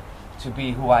anymore to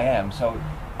be who I am. So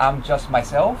I'm just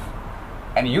myself,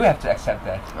 and you have to accept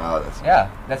that. Oh, that's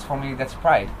That's for me. That's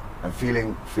pride. and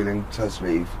feeling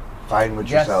totally fine with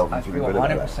Yes, yourself I and feeling feel good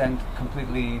about it. 100%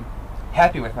 completely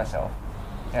happy with myself.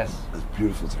 Yes. That's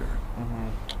beautiful to hear. Mm-hmm.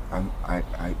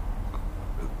 I'm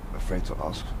afraid to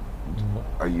ask.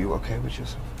 Are you okay with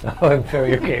yourself? Oh, I'm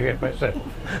very okay with myself.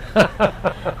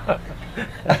 I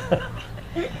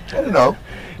don't know.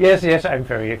 Yes, I'm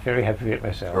very happy with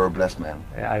myself. You're a blessed man.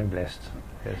 I'm blessed.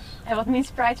 Yes. And what means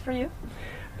pride for you?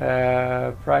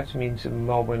 Pride means a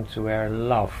moment where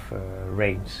love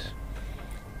reigns,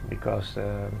 because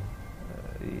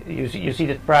you see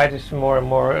that pride is more and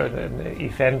more an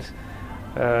event,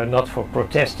 not for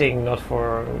protesting, not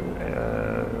for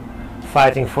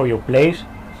fighting for your place,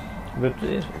 but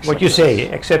what you say,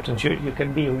 acceptance. You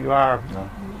can be who you are,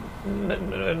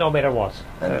 no matter what.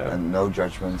 And no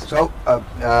judgment. So,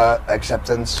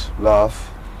 acceptance, love,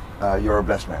 you're a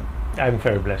blessed man. I'm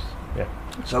very blessed. Yeah.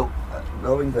 So,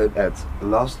 knowing that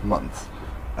last month,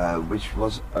 which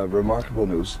was remarkable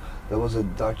news, there was a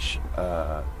Dutch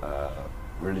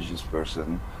religious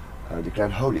person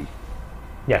declared holy.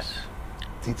 Yes.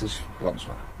 Titus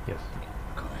Brandsma. Yes.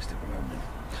 God, I still remember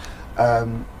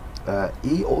him.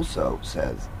 He also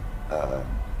said,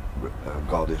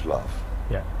 God is love.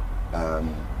 Yeah.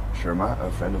 Sherma, a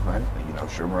friend of mine, you know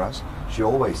Sherma's, she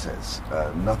always says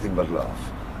nothing but love.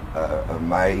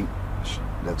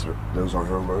 Those are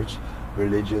her words.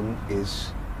 Religion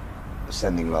is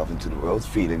sending love into the world,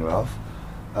 feeling love.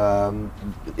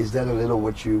 Is that a little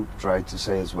what you tried to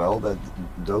say as well? That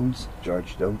don't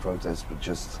judge, don't protest, but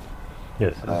just.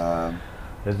 Yes.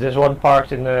 There's one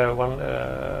part in one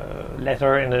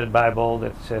letter in the Bible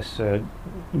that says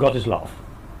God is love,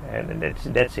 and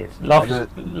that's it.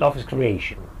 Love is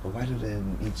creation. But why do they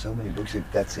need so many books if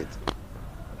that's it?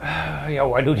 Yeah,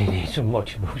 why do they need so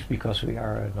much books? Because we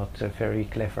are not very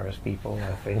clever as people,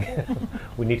 I think.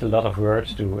 We need a lot of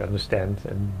words to understand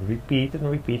and repeat and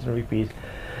repeat and repeat.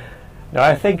 Now,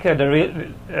 I think the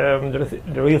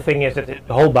real thing is that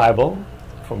the whole Bible,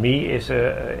 for me, is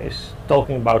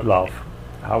talking about love.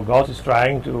 How God is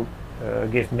trying to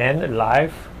give men a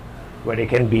life where they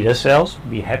can be themselves,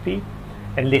 be happy,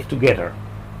 and live together,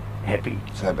 happy.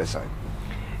 Side by side.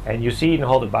 And you see in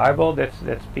all the Bible that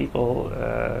people,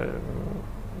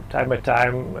 time by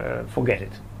time, forget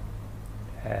it.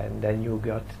 And then you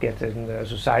get in a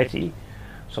society,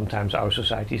 sometimes our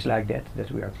society is like that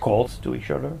we are cold to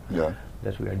each other,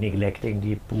 that we are neglecting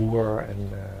the poor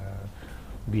and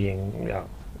being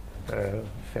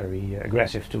very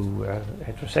aggressive to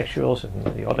heterosexuals and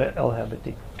the other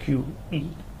LGBTIQ+.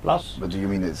 But do you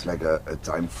mean it's like a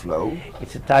time flow?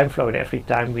 It's a time flow, and every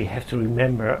time we have to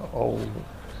remember,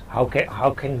 how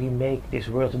can we make this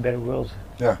world a better world?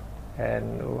 Yeah.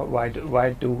 And why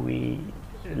do we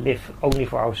live only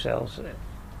for ourselves?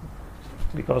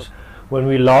 Because when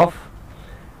we love,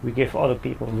 we give other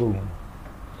people room,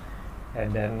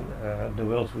 and then the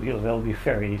world will be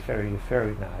very, very,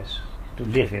 very nice to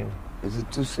live in. Is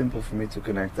it too simple for me to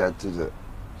connect that to the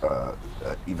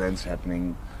events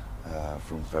happening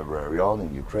from February on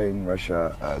in Ukraine,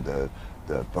 Russia,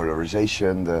 the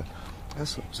polarization, the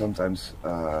sometimes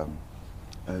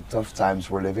tough times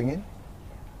we're living in?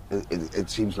 It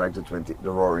seems like the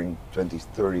roaring 20s,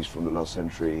 30s from the last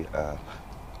century.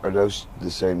 Are those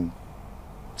the same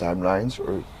timelines,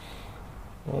 or?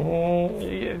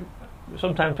 Yeah,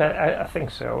 sometimes I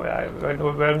think so.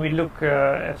 When we look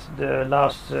at the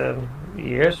last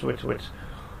years, which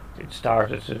it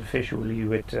started visually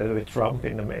with Trump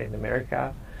in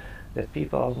America, that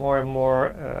people are more and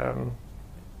more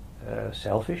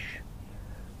selfish,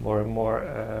 more and more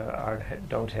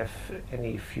don't have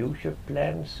any future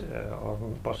plans or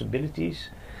possibilities.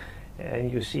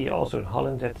 And you see also in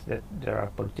Holland that there are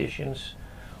politicians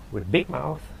with big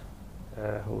mouth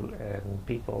and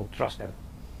people trust them.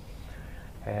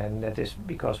 And that is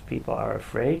because people are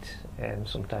afraid, and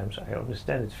sometimes I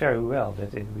understand it very well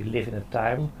that we live in a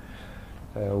time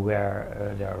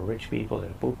where there are rich people, there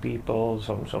are poor people,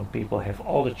 some people have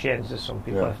all the chances, some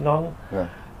people have none. Yeah.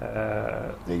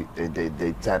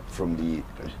 They tap from the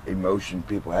emotion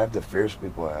people have, the fears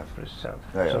people have.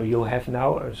 So you have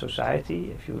now a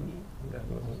society, if you,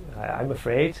 I'm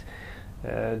afraid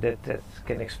that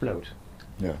can explode.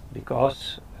 Yeah.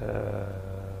 Because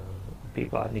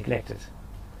people are neglected.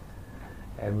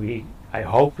 And I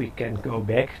hope we can go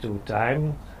back to a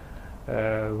time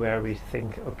where we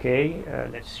think, okay,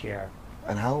 let's share.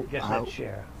 And let's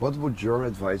share. What would your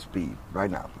advice be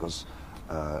right now? Because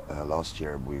last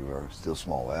year we were still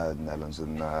small, Netherlands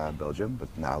and Belgium, but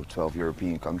now 12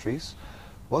 European countries.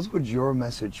 What would your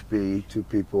message be to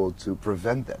people to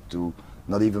prevent that, to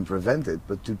not even prevent it,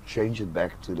 but to change it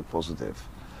back to the positive?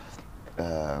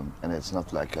 And it's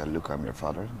not like, look, I'm your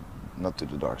father, not to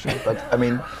the dark side, but I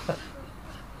mean,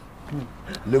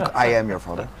 look, I am your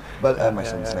father, but my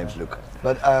son's name's Luke.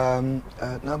 But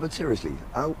no, but seriously,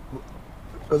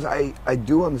 because I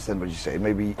do understand what you say,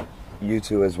 maybe you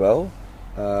too as well.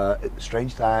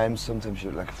 Strange times, sometimes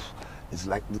you're like, it's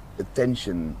like the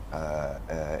tension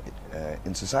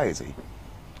in society.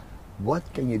 What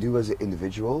can you do as an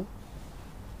individual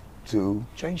to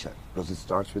change that? Because it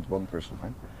starts with one person,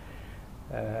 right?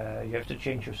 You have to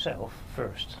change yourself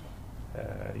first.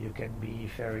 You can be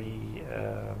very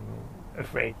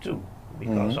afraid too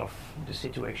because of the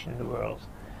situation in the world.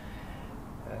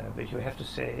 But you have to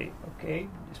say, okay,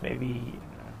 this may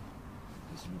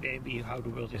be how the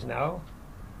world is now,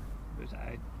 but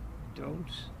I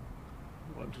don't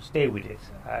want to stay with it.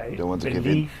 I don't want to give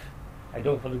in. I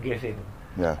don't want to give in.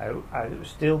 Yeah. I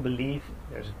still believe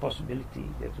there's a possibility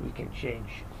that we can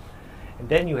change. And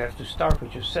then you have to start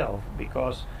with yourself,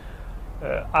 because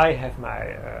I have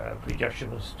my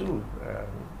prejudgments too,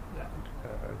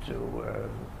 to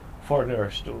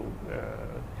foreigners, to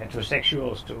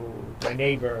heterosexuals, to my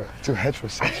neighbor. To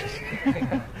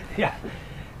heterosexuals. Yeah,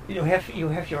 you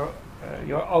have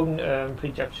your own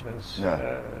prejudgments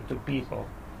to people,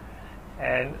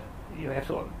 and you have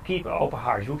to keep an open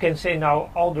heart. You can say now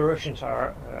all the Russians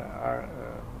are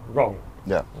wrong.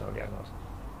 Yeah. No, they are not.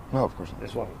 No, of course not.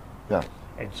 There's one. Yeah.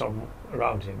 And some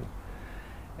around him.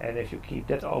 And if you keep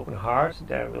that open heart,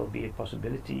 there will be a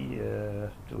possibility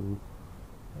to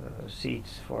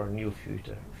seeds for a new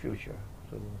future,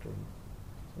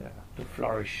 to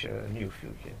flourish a new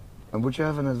future. And would you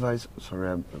have an advice?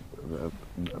 Sorry,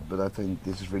 but I think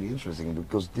this is really interesting,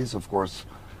 because this, of course,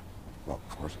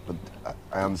 but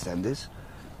I understand this.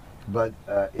 But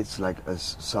it's like a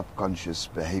subconscious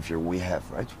behavior we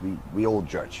have, right? We all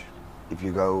judge. If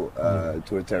you go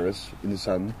to a terrace in the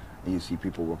sun and you see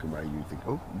people walking by, you think,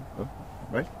 oh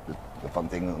right, the fun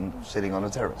thing sitting on a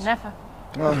terrace. Never.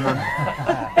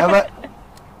 Yeah, but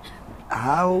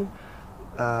how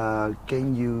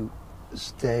can you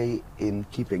stay in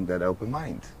keeping that open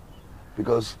mind?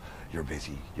 Because you're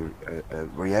busy.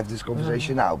 We have this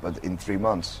conversation now, but in 3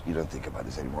 months you don't think about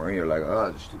this anymore. And you're like,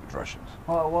 oh, the stupid Russians.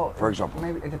 Well, for example,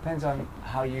 maybe it depends on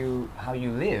how you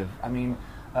live. I mean,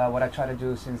 what I try to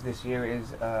do since this year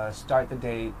is start the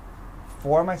day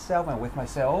for myself and with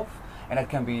myself, and that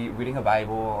can be reading a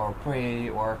Bible or pray,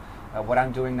 or what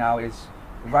I'm doing now is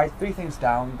write 3 things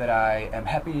down that I am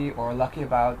happy or lucky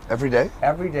about. Every day?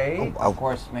 Every day. Oh, wow. Of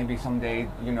course, maybe someday,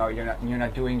 you're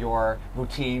not doing your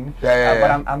routine. Yeah.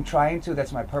 But I'm trying to.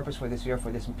 That's my purpose for this year,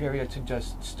 for this period, to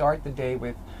just start the day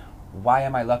with, why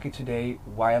am I lucky today?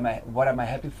 What am I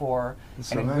happy for?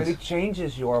 That's and so it nice. really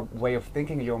changes your way of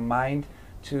thinking, your mind,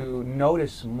 to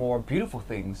notice more beautiful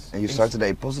things. And you start the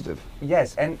day positive.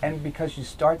 Yes, and because you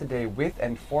start the day with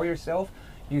and for yourself,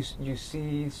 you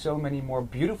see so many more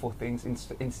beautiful things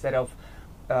instead of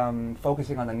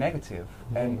focusing on the negative.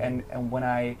 And when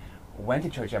I went to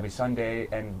church every Sunday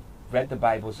and read the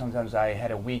Bible, sometimes I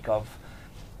had a week of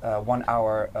 1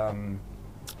 hour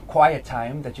quiet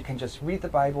time that you can just read the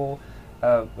Bible,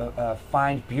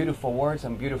 find beautiful words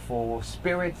and beautiful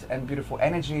spirit and beautiful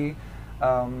energy,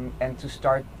 and to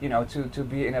start, to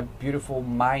be in a beautiful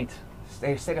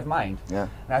state of mind. Yeah.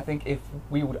 And I think if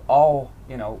we would all,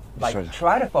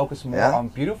 try to focus more Yeah. on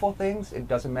beautiful things, it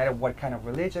doesn't matter what kind of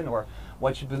religion or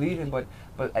what you believe in, but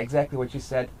exactly what you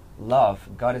said, love.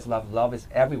 God is love. Love is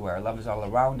everywhere. Love is all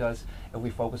around us. If we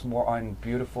focus more on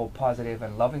beautiful, positive,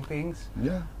 and loving things,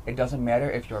 it doesn't matter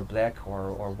if you're black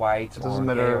or white, It doesn't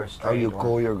or gay matter or straight. how you or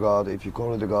call your God, if you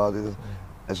call it a God,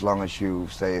 as long as you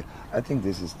say, I think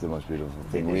this is the most beautiful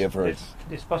thing we have heard.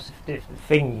 This positive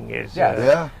thing is.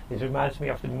 It reminds me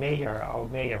of our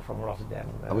mayor from Rotterdam.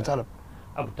 Abu Talib.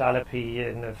 Abu Talib,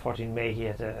 on 14 May, he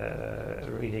had a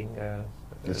reading.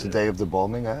 It's the day of the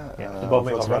bombing, the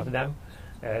bombing of Rotterdam.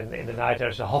 And in the night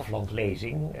there's a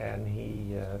Hoflandlezing, and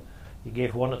he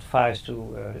gave one advice to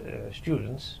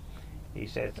students. He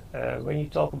said, when you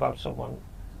talk about someone,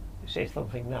 say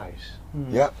something nice.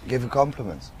 Yeah, give a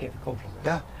compliment. Give a compliment.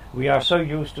 Yeah. We are so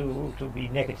used to be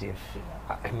negative.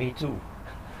 Me too.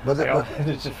 But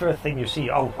it's the first thing you see.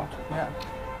 Oh, what? Yeah.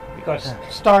 Because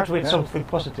start with something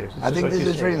positive. I think this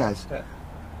is really nice. Yeah.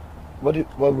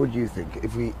 What would you think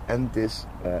if we end this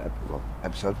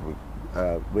episode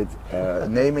with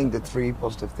naming the 3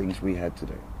 positive things we had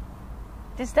today?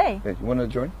 This day? Yeah, you want to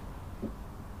join?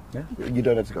 Yeah? You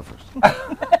don't have to go first.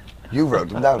 You wrote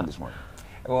them down this morning.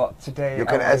 Well, today you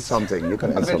can add something. You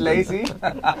can add something. A bit lazy,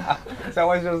 so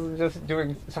I was just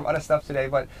doing some other stuff today.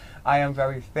 But I am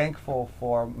very thankful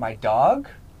for my dog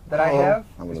that I have.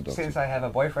 Since I have a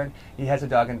boyfriend, he has a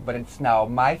dog, but it's now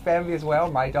my family as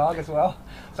well, my dog as well.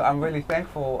 So I'm really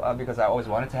thankful because I always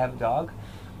wanted to have a dog.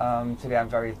 Today I'm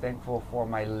very thankful for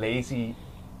my lazy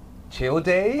chill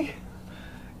day,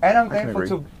 and I'm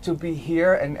thankful to be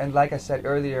here and like I said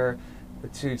earlier,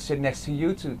 to sit next to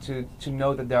you, to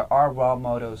know that there are role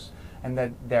models and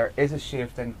that there is a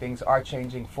shift and things are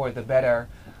changing for the better,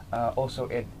 also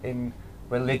in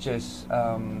religious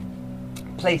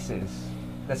places.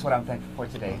 That's what I'm thankful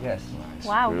for today. Yes. Nice.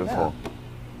 Wow. Beautiful.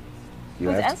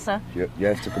 Good answer. You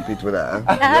have to compete with that.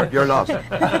 Huh? you're lost.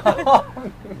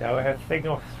 Now I have to think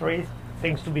of 3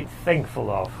 things to be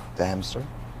thankful of. The hamster.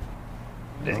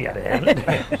 The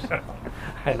hamster.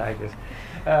 I like this.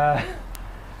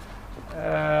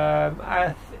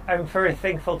 I'm very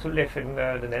thankful to live in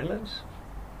the Netherlands.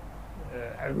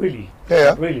 I'm really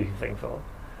thankful.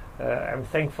 I'm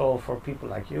thankful for people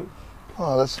like you.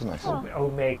 Oh, that's nice.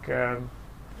 Who make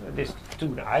this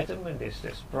tune item and this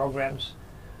programs.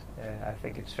 I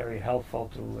think it's very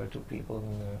helpful to people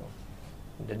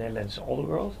in the Netherlands, all the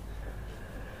world.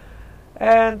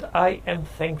 And I am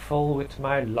thankful with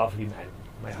my lovely man,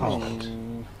 my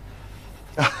husband.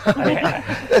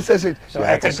 That's it. So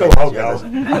I can go home now.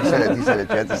 He said it.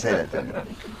 You had to say that.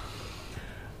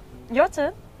 Your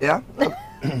turn? Yeah?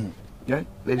 Yeah?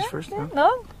 Ladies first?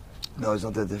 No? No, it's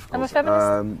not that difficult. I'm a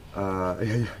feminist.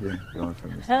 Yeah, you're a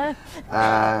feminist.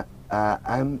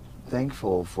 I'm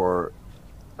thankful for,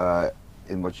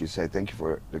 in what you say, thank you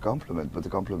for the compliment, but the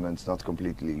compliment's not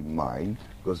completely mine,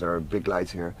 because there are big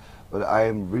lights here. But I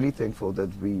am really thankful that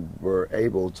we were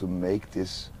able to make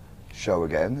this show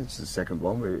again. It's the second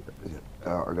one. We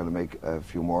are going to make a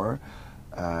few more.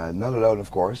 Not alone, of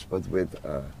course, but with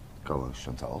co-host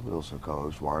Chantal, but also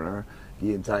co-host Warner,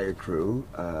 the entire crew.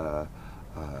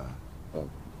 Well,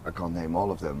 I can't name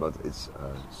all of them, but it's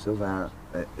Sylvain,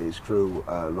 his crew,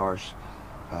 Lars,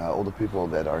 all the people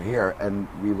that are here. And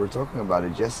we were talking about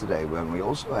it yesterday when we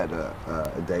also had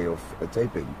a day of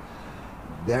taping.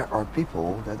 There are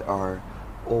people that are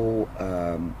all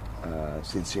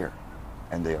sincere,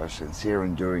 and they are sincere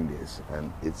in doing this,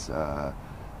 and it's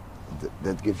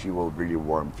that gives you a really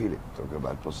warm feeling. Talking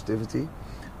about positivity,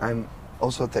 I'm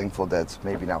also thankful that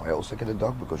maybe now I also get a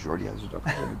dog because Jordi has a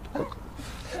dog.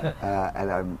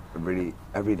 And I'm really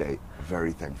every day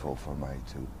very thankful for my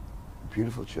 2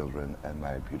 beautiful children and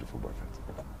my beautiful boyfriend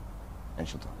and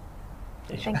Chantal.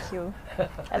 Thank you.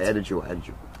 I added you.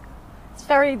 It's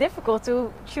very difficult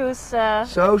to choose.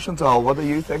 So Chantal, what are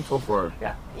you thankful for?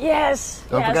 Yeah. Yes.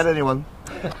 Don't forget anyone.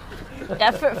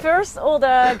 Yeah. First, all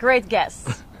the great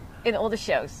guests in all the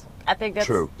shows. I think that's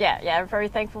true. Yeah. I'm very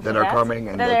thankful for that. That are coming.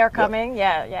 And that they are coming.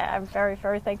 Yeah. I'm very,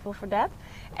 very thankful for that.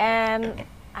 And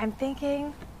I'm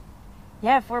thinking,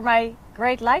 for my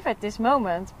great life at this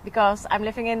moment, because I'm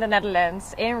living in the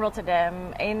Netherlands, in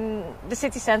Rotterdam, in the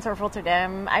city center of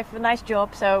Rotterdam. I have a nice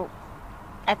job, so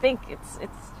I think it's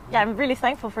yeah, I'm really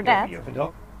thankful for that. You have a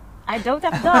dog? I don't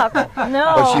have a dog.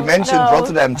 No. But she mentioned no.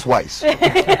 Rotterdam twice.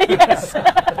 Yes.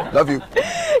 Love you.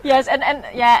 Yes, and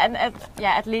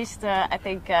at least I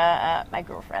think my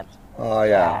girlfriend. Oh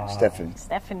yeah, Stephanie.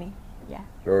 Stephanie. Yeah.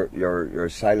 Your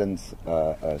silent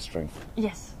strength.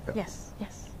 Yes. Yeah. Yes.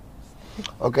 Yes.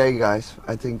 Okay, guys.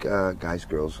 I think guys,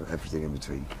 girls, everything in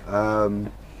between.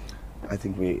 I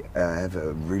think we have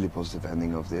a really positive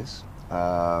ending of this.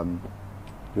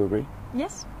 You agree?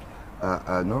 Yes.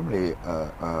 Normally,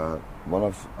 one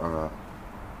of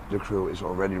the crew is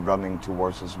already running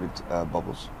towards us with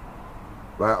bubbles.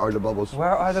 Where are the bubbles?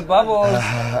 Where are the bubbles?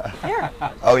 Here.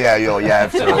 Oh yeah, you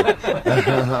have to.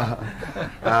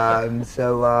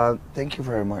 So thank you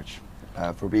very much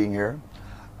for being here.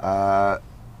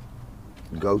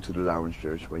 Go to the Lounge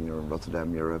Church when you're in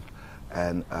Rotterdam, Europe,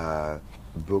 and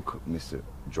book Mr.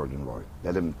 Jordan Roy.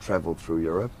 Let him travel through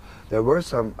Europe. There were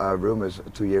some rumors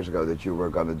 2 years ago that you were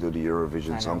going to do the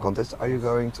Eurovision Song Contest. Are you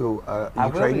going to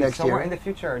Ukraine next year? Somewhere in the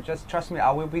future. Just trust me,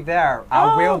 I will be there.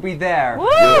 I will be there. Woo!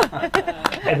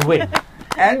 And win.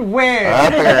 And win!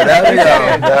 Okay, there we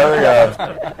go. There we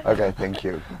go. Okay, thank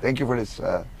you. Thank you for this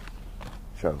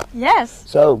show. Yes.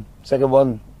 So, second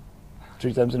one,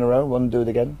 3 times in a row. Want to do it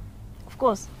again? Of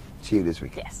course. See you this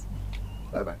week. Yes.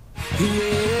 Bye-bye.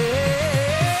 Yeah.